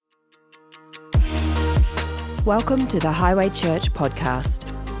Welcome to the Highway Church podcast.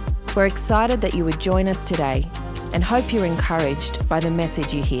 We're excited that you would join us today and hope you're encouraged by the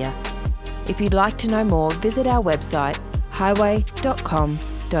message you hear. If you'd like to know more, visit our website,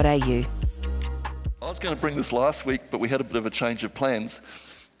 highway.com.au. I was going to bring this last week, but we had a bit of a change of plans.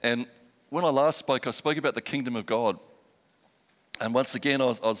 And when I last spoke, I spoke about the kingdom of God. And once again, I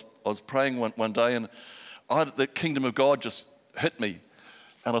was praying one day, and the kingdom of God just hit me.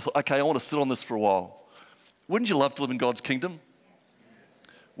 And I thought, okay, I want to sit on this for a while. Wouldn't you love to live in God's kingdom?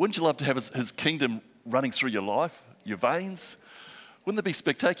 Wouldn't you love to have his kingdom running through your life, your veins? Wouldn't it be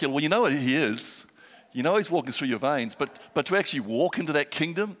spectacular? Well, you know what he is. You know he's walking through your veins, but to actually walk into that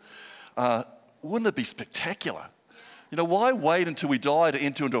kingdom, wouldn't it be spectacular? You know, why wait until we die to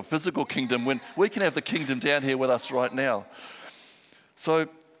enter into a physical kingdom when we can have the kingdom down here with us right now? So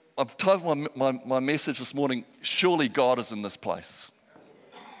I've titled my message this morning, Surely God is in this place.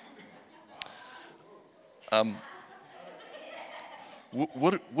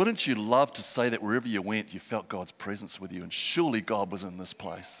 Wouldn't you love to say that wherever you went, you felt God's presence with you, and surely God was in this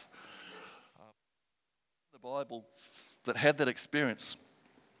place? The Bible that had that experience,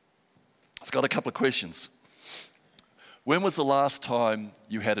 it's got a couple of questions. When was the last time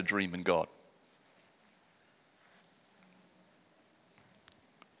you had a dream in God?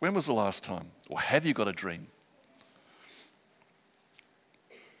 When was the last time? Or have you got a dream?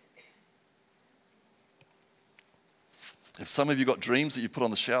 If some of you got dreams that you put on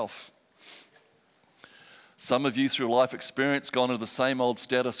the shelf, some of you through life experience gone into the same old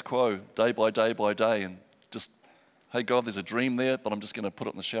status quo day by day by day and just, hey God, there's a dream there, but I'm just going to put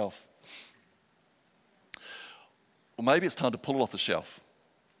it on the shelf. Or maybe it's time to pull it off the shelf.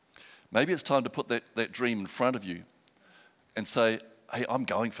 Maybe it's time to put that dream in front of you and say, hey, I'm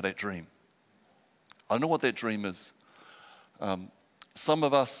going for that dream. I know what that dream is. Some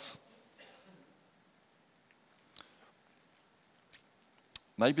of us,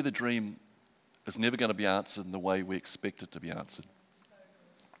 maybe the dream is never going to be answered in the way we expect it to be answered.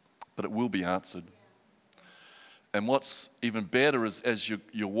 But it will be answered. And what's even better is as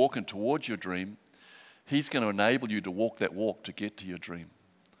you're walking towards your dream, He's going to enable you to walk that walk to get to your dream.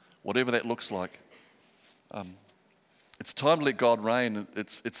 Whatever that looks like. It's time to let God reign.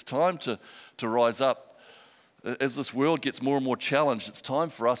 It's time to rise up. As this world gets more and more challenged, it's time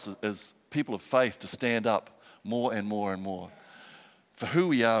for us as people of faith to stand up more and more and more for who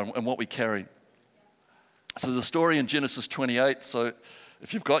we are and what we carry. So there's a story in Genesis 28. So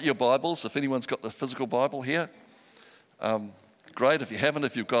if you've got your Bibles, if anyone's got the physical Bible here, great. If you haven't,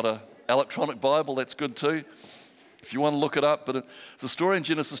 if you've got an electronic Bible, that's good too. If you want to look it up. But it's a story in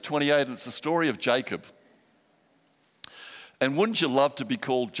Genesis 28, and it's the story of Jacob. And wouldn't you love to be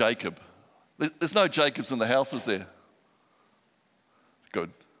called Jacob? There's no Jacobs in the house, is there? Good.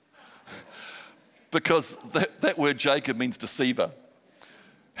 Because that word Jacob means deceiver.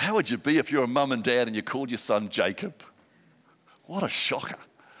 How would you be if you're a mum and dad and you called your son Jacob? What a shocker.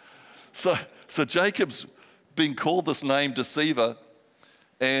 So Jacob's been called this name, deceiver,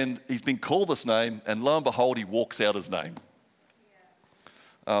 and he's been called this name, and lo and behold, he walks out his name.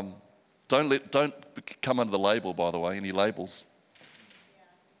 Don't come under the label, by the way, any labels.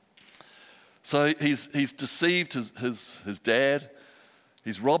 So he's deceived his dad.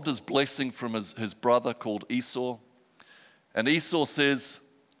 He's robbed his blessing from his brother called Esau. And Esau says,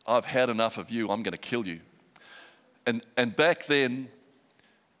 I've had enough of you, I'm going to kill you. And back then,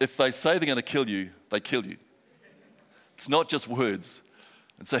 if they say they're going to kill you, they kill you. It's not just words.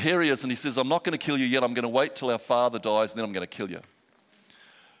 And so here he is, and he says, I'm not going to kill you yet, I'm going to wait till our father dies, and then I'm going to kill you.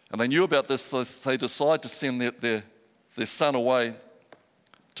 And they knew about this, so they decide to send their son away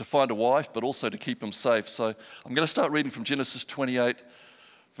to find a wife, but also to keep him safe. So I'm going to start reading from Genesis 28,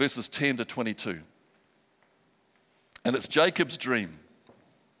 verses 10 to 22. And it's Jacob's dream.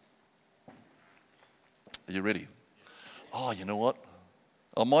 Are you ready? Oh, you know what?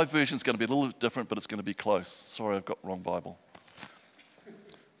 Oh, my version's going to be a little bit different, but it's going to be close. Sorry, I've got the wrong Bible.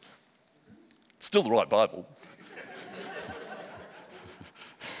 It's still the right Bible.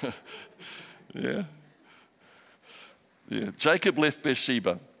 Yeah. Jacob left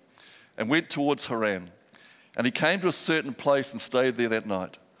Beersheba and went towards Hearne. And he came to a certain place and stayed there that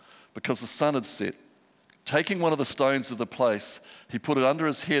night because the sun had set. Taking one of the stones of the place, he put it under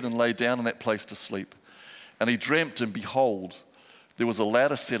his head and lay down in that place to sleep. And he dreamt, and behold, there was a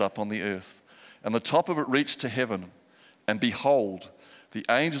ladder set up on the earth, and the top of it reached to heaven. And behold, the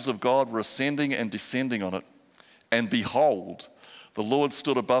angels of God were ascending and descending on it. And behold, the Lord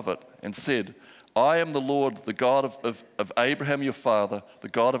stood above it and said, I am the Lord, the God of Abraham your father, the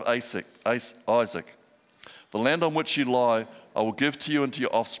God of Isaac. The land on which you lie, I will give to you and to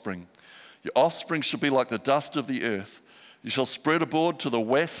your offspring. Your offspring shall be like the dust of the earth. You shall spread abroad to the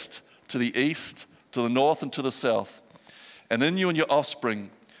west, to the east, to the north, and to the south. And in you and your offspring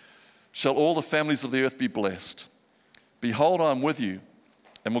shall all the families of the earth be blessed. Behold, I am with you,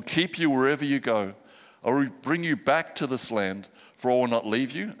 and will keep you wherever you go. I will bring you back to this land, for I will not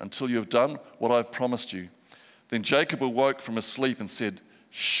leave you until you have done what I have promised you. Then Jacob awoke from his sleep and said,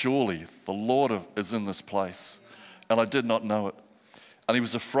 surely the Lord is in this place, and I did not know it. And he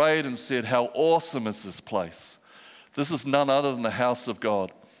was afraid and said, how awesome is this place? This is none other than the house of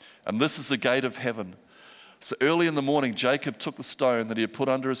God, and this is the gate of heaven. So early in the morning, Jacob took the stone that he had put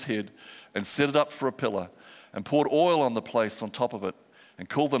under his head and set it up for a pillar, and poured oil on the place on top of it, and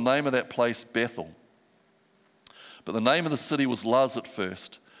called the name of that place Bethel. But the name of the city was Luz at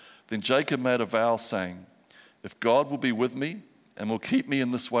first. Then Jacob made a vow, saying, if God will be with me, and will keep me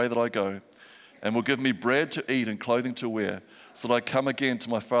in this way that I go, and will give me bread to eat and clothing to wear, so that I come again to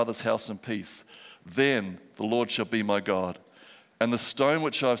my father's house in peace, then the Lord shall be my God. And the stone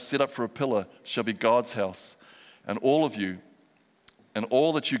which I have set up for a pillar shall be God's house. And all of you, and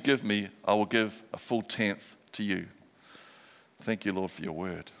all that you give me, I will give a full tenth to you. Thank you, Lord, for your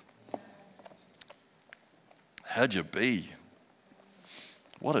word. How'd you be?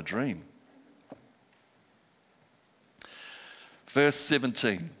 What a dream. Verse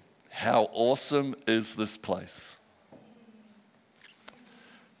 17, how awesome is this place?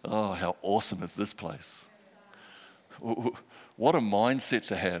 Oh, how awesome is this place? What a mindset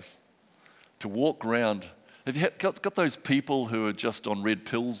to have, to walk around. Have you got those people who are just on red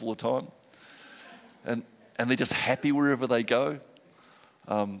pills all the time? And they're just happy wherever they go?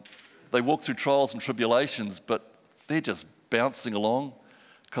 They walk through trials and tribulations, but they're just bouncing along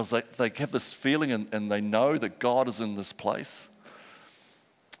because they have this feeling and they know that God is in this place.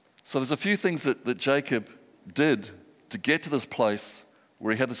 So there's a few things that Jacob did to get to this place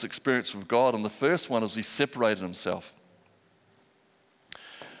where he had this experience with God. And the first one is he separated himself.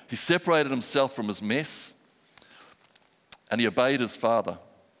 He separated himself from his mess, and he obeyed his father.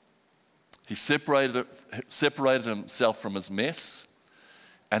 He separated himself from his mess,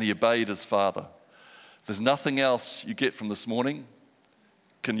 and he obeyed his father. There's nothing else you get from this morning.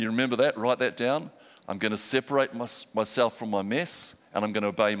 Can you remember that? Write that down. I'm going to separate myself from my mess, and I'm going to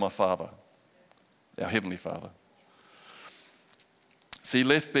obey my Father, our Heavenly Father. So he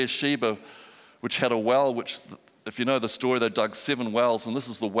left Beersheba, which had a well, which, if you know the story, they dug 7 wells, and this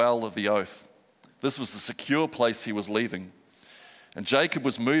is the well of the oath. This was the secure place he was leaving. And Jacob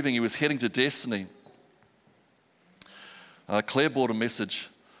was moving, he was heading to destiny. Claire brought a message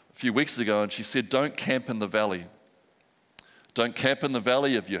a few weeks ago, and she said, don't camp in the valley. Don't camp in the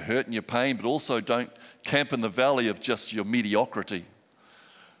valley of your hurt and your pain, but also don't camp in the valley of just your mediocrity.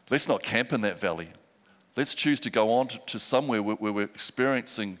 Let's not camp in that valley. Let's choose to go on to somewhere where we're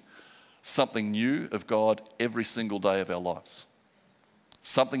experiencing something new of God every single day of our lives.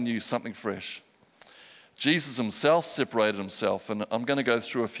 Something new, something fresh. Jesus himself separated himself, and I'm going to go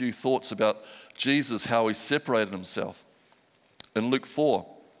through a few thoughts about Jesus, how he separated himself. In Luke 4,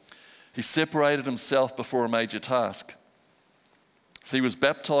 he separated himself before a major task. So he was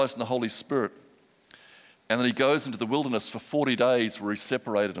baptized in the Holy Spirit, and then he goes into the wilderness for 40 days where he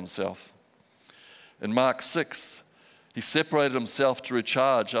separated himself. In Mark 6, he separated himself to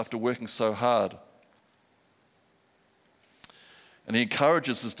recharge after working so hard. And he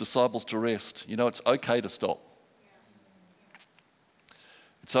encourages his disciples to rest. You know, it's okay to stop.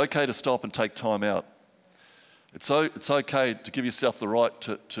 It's okay to stop and take time out. It's okay to give yourself the right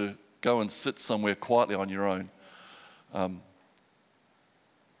to go and sit somewhere quietly on your own. I'm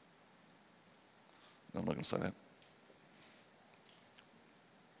not going to say that.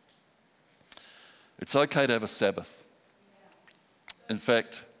 It's okay to have a Sabbath. In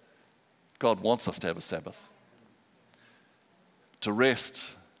fact, God wants us to have a Sabbath. To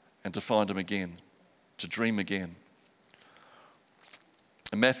rest and to find him again. To dream again.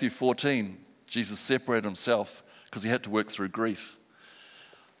 In Matthew 14, Jesus separated himself because he had to work through grief.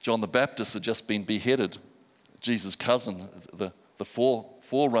 John the Baptist had just been beheaded. Jesus' cousin, the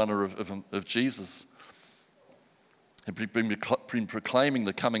forerunner of Jesus, had been proclaiming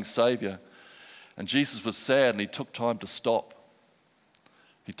the coming Savior. And Jesus was sad and he took time to stop.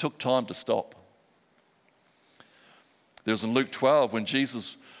 He took time to stop. There was in Luke 12 when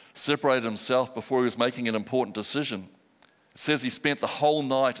Jesus separated himself before he was making an important decision. It says he spent the whole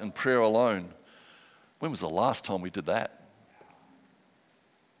night in prayer alone. When was the last time we did that?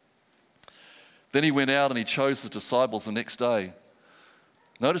 Then he went out and he chose his disciples the next day.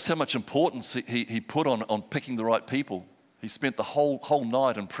 Notice how much importance he put on picking the right people. He spent the whole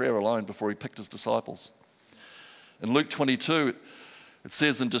night in prayer alone before he picked his disciples. In Luke 22, It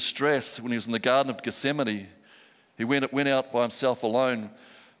says in distress, when he was in the Garden of Gethsemane, he went out by himself alone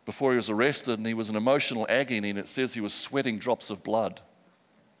before he was arrested, and he was in emotional agony, and it says he was sweating drops of blood.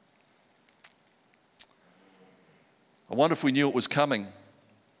 I wonder if we knew it was coming.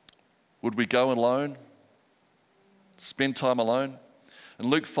 Would we go alone? Spend time alone? In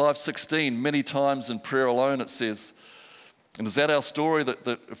Luke 5:16, many times in prayer alone, it says, and is that our story, that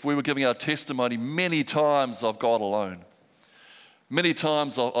if we were giving our testimony, many times I've gone alone. Many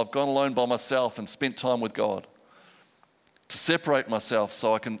times I've gone alone by myself and spent time with God to separate myself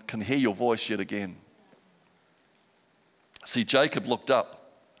so I can hear your voice yet again. See, Jacob looked up.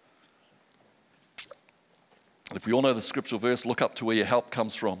 And if we all know the scriptural verse, look up to where your help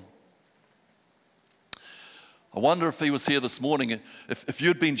comes from. I wonder if he was here this morning, if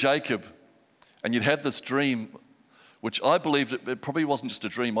you'd been Jacob and you'd had this dream, which I believe it probably wasn't just a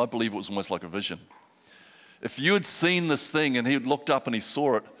dream, I believe it was almost like a vision. If you had seen this thing and he had looked up and he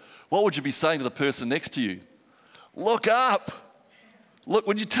saw it, what would you be saying to the person next to you? Look up. Look,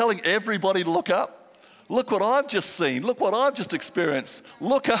 when you're telling everybody to look up, look what I've just seen. Look what I've just experienced.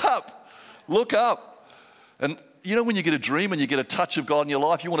 Look up. Look up. And you know when you get a dream and you get a touch of God in your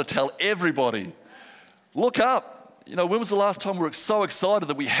life, you want to tell everybody, look up. You know, when was the last time we were so excited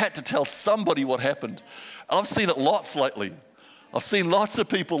that we had to tell somebody what happened? I've seen it lots lately. I've seen lots of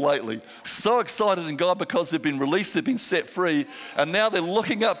people lately so excited in God because they've been released, they've been set free, and now they're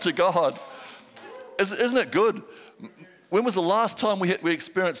looking up to God. Isn't it good? When was the last time we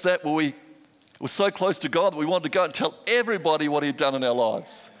experienced that where we were so close to God that we wanted to go and tell everybody what He'd done in our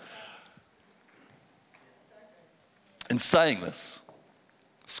lives? In saying this,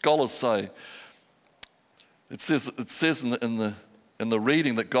 scholars say, it says in the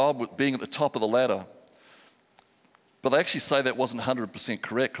reading that God being at the top of the ladder, but they actually say that wasn't 100%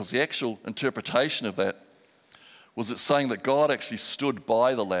 correct, because the actual interpretation of that was it saying that God actually stood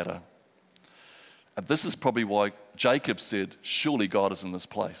by the ladder. And this is probably why Jacob said, surely God is in this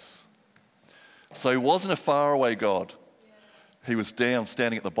place. So He wasn't a faraway God. He was down,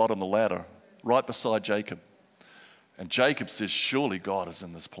 standing at the bottom of the ladder, right beside Jacob. And Jacob says, surely God is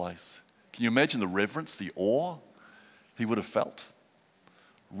in this place. Can you imagine the reverence, the awe he would have felt?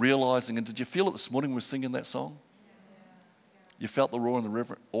 Realizing, and did you feel it this morning when we were singing that song? You felt the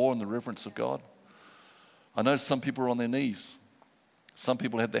awe and the reverence of God? I noticed some people were on their knees. Some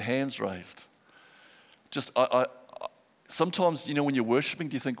people had their hands raised. Just, sometimes, you know, when you're worshiping,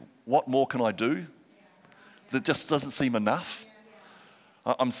 do you think, what more can I do? That just doesn't seem enough.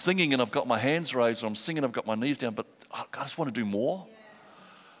 I'm singing and I've got my hands raised, or I'm singing and I've got my knees down, but I just want to do more.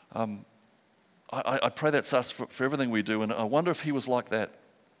 I pray that's us for everything we do, and I wonder if he was like that.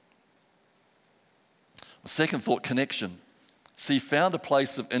 The second thought, connection. See, he found a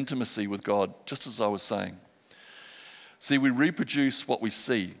place of intimacy with God, just as I was saying. See, we reproduce what we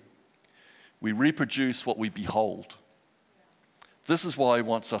see. We reproduce what we behold. This is why he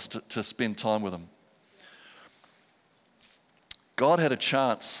wants us to spend time with him. God had a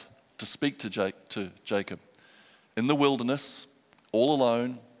chance to speak to Jacob in the wilderness, all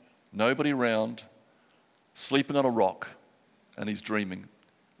alone, nobody around, sleeping on a rock, and he's dreaming.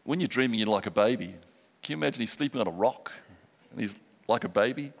 When you're dreaming, you're like a baby. Can you imagine he's sleeping on a rock and he's like a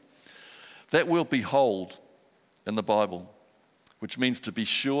baby? That word behold in the Bible, which means to be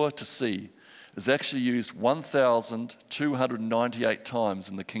sure to see, is actually used 1,298 times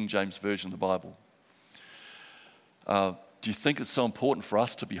in the King James Version of the Bible. Do you think it's so important for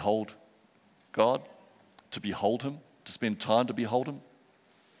us to behold God, to behold Him, to spend time to behold Him?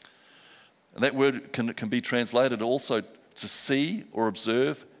 And that word can be translated also to see or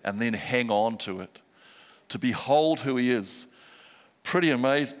observe and then hang on to it, to behold who He is. Pretty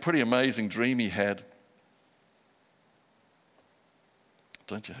amazing dream he had.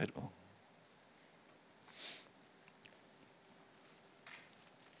 Don't you hate it? Oh.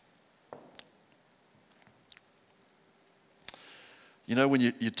 You know, when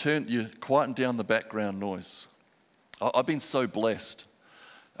you quieten down the background noise. I've been so blessed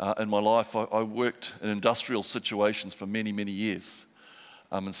in my life. I worked in industrial situations for many, many years.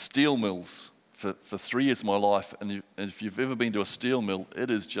 In steel mills for 3 years of my life. And if you've ever been to a steel mill, it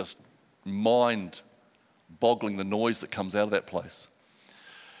is just mind-boggling the noise that comes out of that place.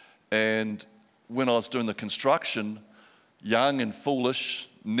 And when I was doing the construction, young and foolish,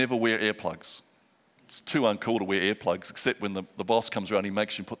 never wear earplugs. It's too uncool to wear earplugs, except when the boss comes around, he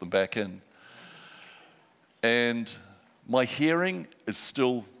makes you put them back in. And my hearing is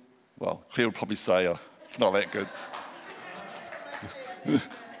still, well, Claire would probably say, it's not that good.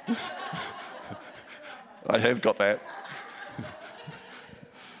 I have got that.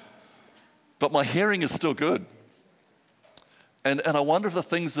 But my hearing is still good. And I wonder if the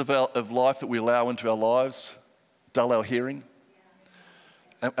things of life that we allow into our lives dull our hearing,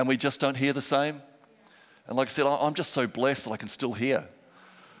 and we just don't hear the same. And like I said, I'm just so blessed that I can still hear.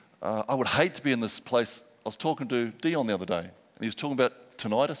 I would hate to be in this place. I was talking to Dion the other day, and he was talking about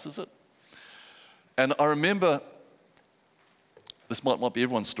tinnitus, is it? And I remember, this might not be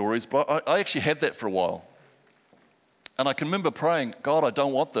everyone's stories, but I actually had that for a while. And I can remember praying, God, I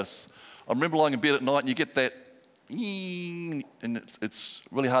don't want this. I remember lying in bed at night and you get that, and it's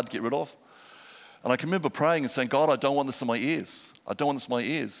really hard to get rid of. And I can remember praying and saying, God, I don't want this in my ears. I don't want this in my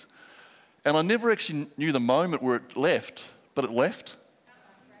ears. And I never actually knew the moment where it left, but it left.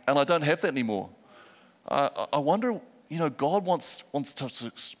 And I don't have that anymore. I wonder, God wants to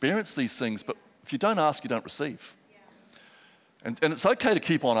experience these things, but if you don't ask, you don't receive. And it's okay to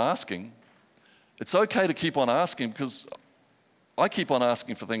keep on asking. It's okay to keep on asking, because I keep on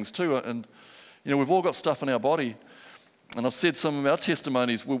asking for things too. And, we've all got stuff in our body. And I've said some of our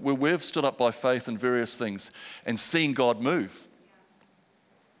testimonies where we've stood up by faith in various things and seen God move.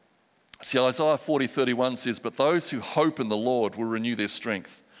 See, Isaiah 40:31 says, but those who hope in the Lord will renew their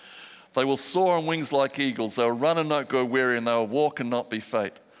strength. They will soar on wings like eagles. They will run and not go weary, and they will walk and not be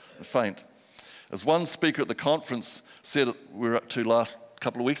faint. As one speaker at the conference said we were up to last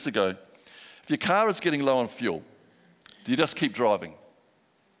couple of weeks ago, if your car is getting low on fuel, do you just keep driving?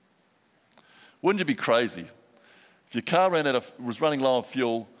 Wouldn't you be crazy if your car was running low on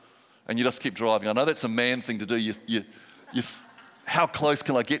fuel and you just keep driving? I know that's a man thing to do. How close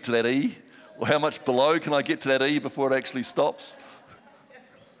can I get to that E? Or how much below can I get to that E before it actually stops?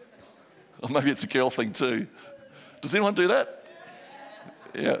 Or maybe it's a girl thing too. Does anyone do that?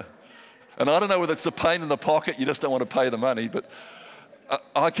 Yeah. And I don't know whether it's a pain in the pocket, you just don't want to pay the money, but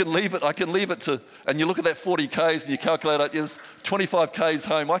I can leave it to, and you look at that 40 Ks and you calculate it, there's 25 Ks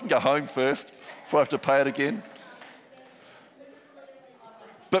home. I can go home first before I have to pay it again.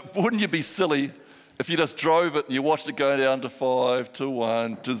 But wouldn't you be silly if you just drove it and you watched it go down to 5, to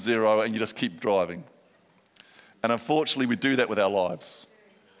 1, to 0, and you just keep driving? And unfortunately, we do that with our lives.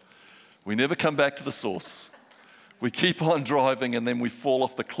 We never come back to the source. We keep on driving, and then we fall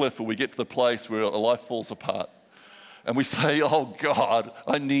off the cliff, or we get to the place where our life falls apart. And we say, oh God,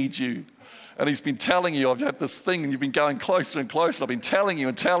 I need you. And he's been telling you, I've had this thing, and you've been going closer and closer. I've been telling you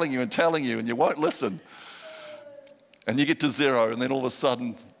and telling you and telling you, and you won't listen. And you get to 0, and then all of a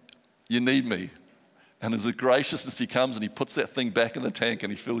sudden, you need me. And as a graciousness, he comes and he puts that thing back in the tank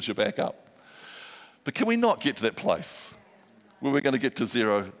and he fills you back up. But can we not get to that place where we're going to get to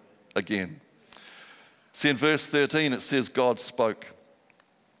 0 again? See, in verse 13, it says God spoke.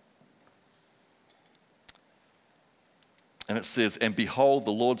 And it says, and behold,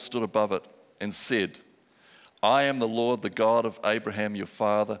 the Lord stood above it and said, I am the Lord, the God of Abraham, your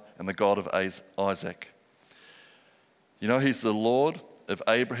father, and the God of Isaac. He's the Lord of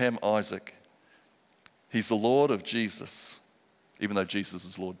Abraham, Isaac. He's the Lord of Jesus, even though Jesus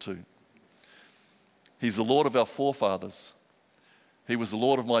is Lord too. He's the Lord of our forefathers. He was the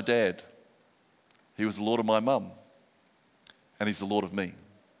Lord of my dad. He was the Lord of my mum. And he's the Lord of me.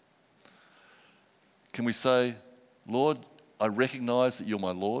 Can we say, Lord, I recognize that you're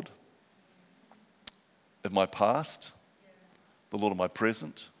my Lord of my past, the Lord of my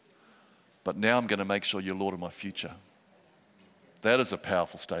present, but now I'm going to make sure you're Lord of my future. That is a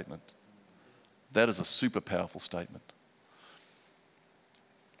powerful statement. That is a super powerful statement.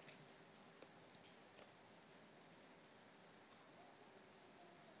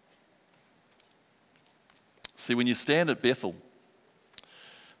 See, when you stand at Bethel,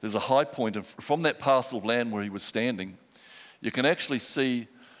 there's a high point, and from that parcel of land where he was standing, you can actually see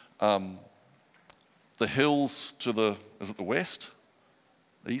the hills to the west,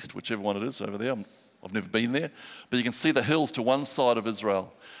 east, whichever one it is over there. I've never been there, but you can see the hills to one side of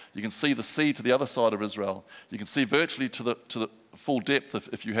Israel. You can see the sea to the other side of Israel. You can see virtually to the full depth.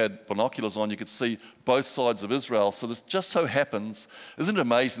 If you had binoculars on, you could see both sides of Israel. So this just so happens, isn't it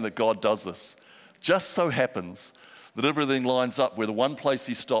amazing that God does this? Just so happens that everything lines up where the one place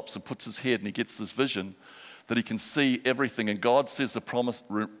he stops and puts his head and he gets this vision that he can see everything. And God says the promise,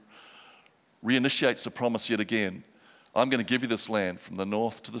 reinitiates the promise yet again. I'm going to give you this land from the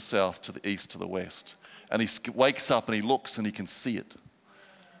north to the south, to the east to the west. And he wakes up and he looks and he can see it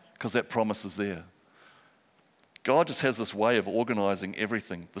because that promise is there. God just has this way of organizing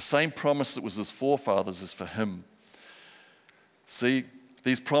everything. The same promise that was his forefathers is for him. See,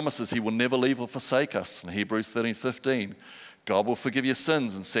 these promises, he will never leave or forsake us in Hebrews 13:15. God will forgive your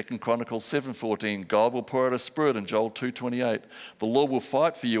sins in 2 Chronicles 7:14. God will pour out his spirit in Joel 2:28. The Lord will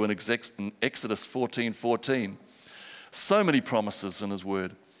fight for you in Exodus 14:14. So many promises in his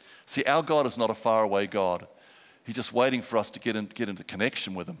word. See, our God is not a faraway God. He's just waiting for us to get into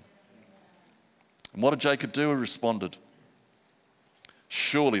connection with him. And what did Jacob do? He responded,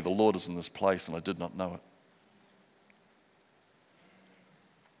 "Surely the Lord is in this place, and I did not know it."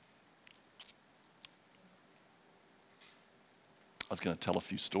 I was going to tell a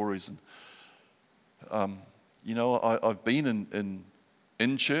few stories, and I've been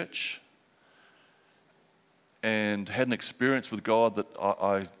in church and had an experience with God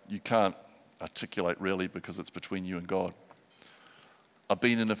that you can't articulate really, because it's between you and God. I've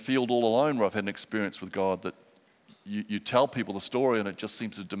been in a field all alone where I've had an experience with God that you tell people the story and it just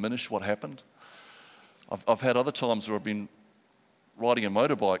seems to diminish what happened. I've had other times where I've been riding a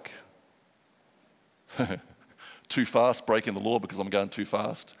motorbike too fast, breaking the law because I'm going too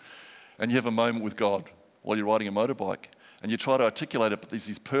fast. And you have a moment with God while you're riding a motorbike. And you try to articulate it, but there's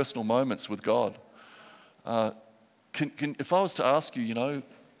these personal moments with God. If I was to ask you,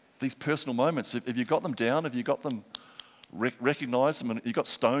 these personal moments, have you got them down? Have you got them, recognize them? And you got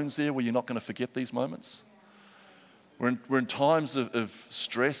stones there where you're not going to forget these moments? We're in times of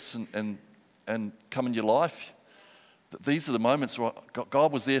stress and come in your life. These are the moments where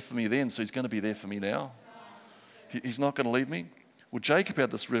God was there for me then, so he's going to be there for me now. He's not going to leave me. Well, Jacob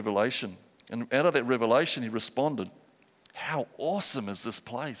had this revelation, and out of that revelation, he responded, "How awesome is this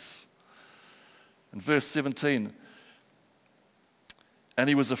place?" In verse 17, and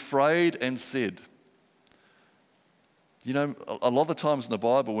he was afraid and said, a lot of the times in the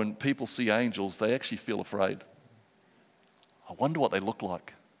Bible, when people see angels, they actually feel afraid. I wonder what they look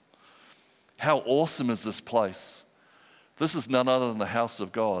like. How awesome is this place? This is none other than the house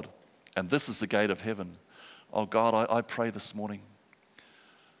of God, and this is the gate of heaven. Oh God, I pray this morning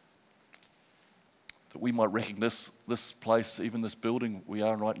that we might recognize this place, even this building we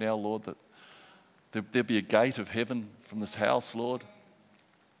are in right now, Lord, that there be a gate of heaven from this house, Lord,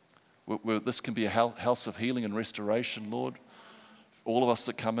 where this can be a house of healing and restoration, Lord. All of us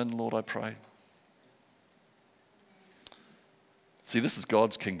that come in, Lord, I pray. See, this is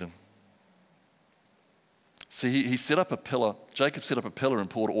God's kingdom. See, he set up a pillar. Jacob set up a pillar and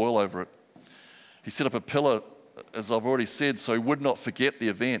poured oil over it. He set up a pillar, as I've already said, so he would not forget the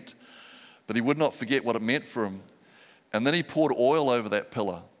event, but he would not forget what it meant for him. And then he poured oil over that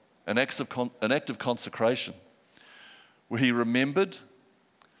pillar, an act of consecration, where he remembered,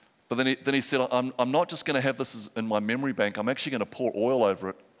 but then he said, I'm not just going to have this in my memory bank, I'm actually going to pour oil over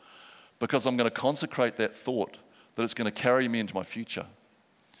it, because I'm going to consecrate that thought, that it's going to carry me into my future.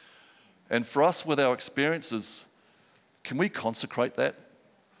 And for us, with our experiences, can we consecrate that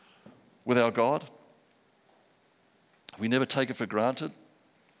with our God? We never take it for granted.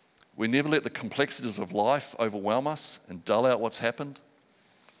 We never let the complexities of life overwhelm us and dull out what's happened.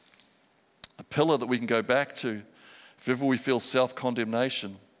 A pillar that we can go back to if ever we feel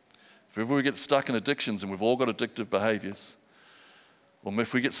self-condemnation, if ever we get stuck in addictions, and we've all got addictive behaviors, or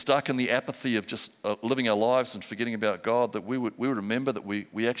if we get stuck in the apathy of just living our lives and forgetting about God, that we would remember that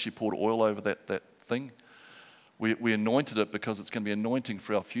we actually poured oil over that thing. We anointed it because it's going to be anointing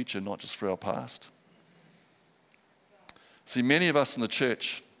for our future, not just for our past. See, many of us in the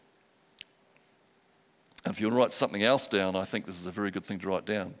church, and if you want to write something else down, I think this is a very good thing to write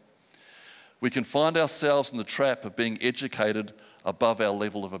down. We can find ourselves in the trap of being educated above our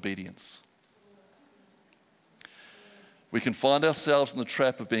level of obedience. We can find ourselves in the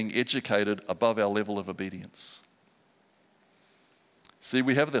trap of being educated above our level of obedience. See,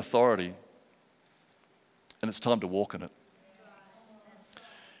 we have the authority, and it's time to walk in it.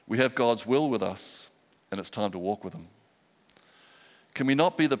 We have God's will with us, and it's time to walk with him. Can we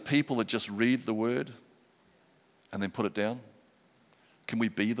not be the people that just read the word and then put it down? Can we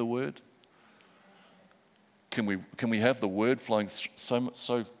be the word? Can we have the word flowing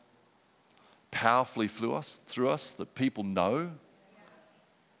so powerfully through us that people know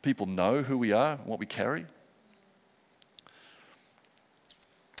who we are and what we carry?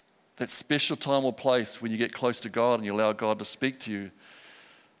 That special time or place when you get close to God and you allow God to speak to you.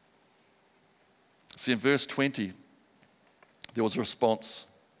 See, in verse 20, there was a response.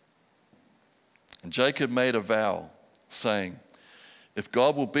 And Jacob made a vow, saying, "If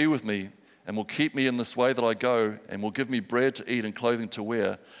God will be with me and will keep me in this way that I go, and will give me bread to eat and clothing to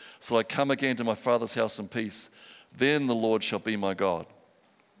wear, so I come again to my father's house in peace, then the Lord shall be my God.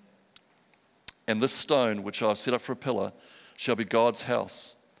 And this stone, which I have set up for a pillar, shall be God's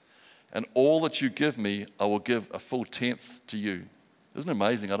house. And all that you give me, I will give a full tenth to you." Isn't it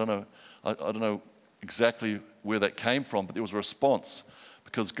amazing? I don't know exactly where that came from, but there was a response.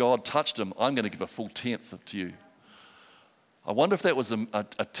 Because God touched him, I'm going to give a full tenth to you. I wonder if that was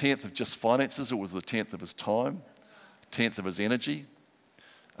a tenth of just finances, or was a tenth of his time, a tenth of his energy,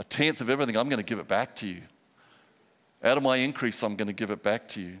 a tenth of everything. I'm going to give it back to you. Out of my increase, I'm going to give it back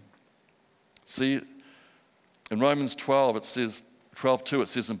to you. See, in Romans 12, it says, 12:2, it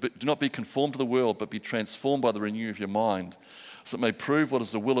says, do not be conformed to the world, but be transformed by the renewing of your mind, so it may prove what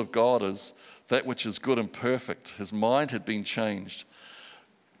is the will of God is, that which is good and perfect. His mind had been changed.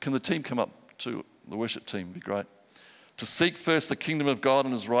 Can the team come up to the worship team? It'd be great. To seek first the kingdom of God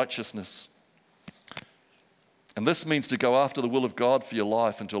and his righteousness. And this means to go after the will of God for your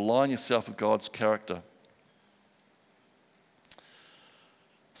life and to align yourself with God's character.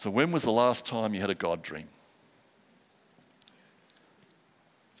 So when was the last time you had a God dream?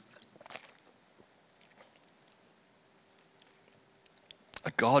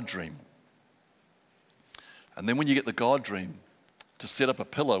 A God dream. And then when you get the God dream, to set up a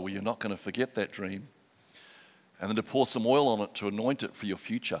pillow where you're not going to forget that dream, and then to pour some oil on it to anoint it for your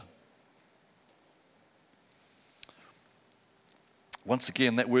future. Once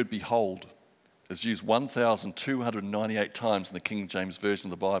again, that word behold is used 1,298 times in the King James Version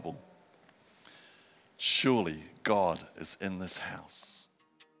of the Bible. Surely God is in this house.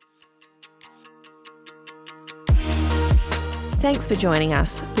 Thanks for joining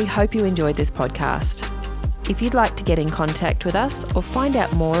us. We hope you enjoyed this podcast. If you'd like to get in contact with us or find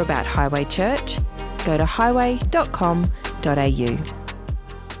out more about Highway Church, go to highway.com.au.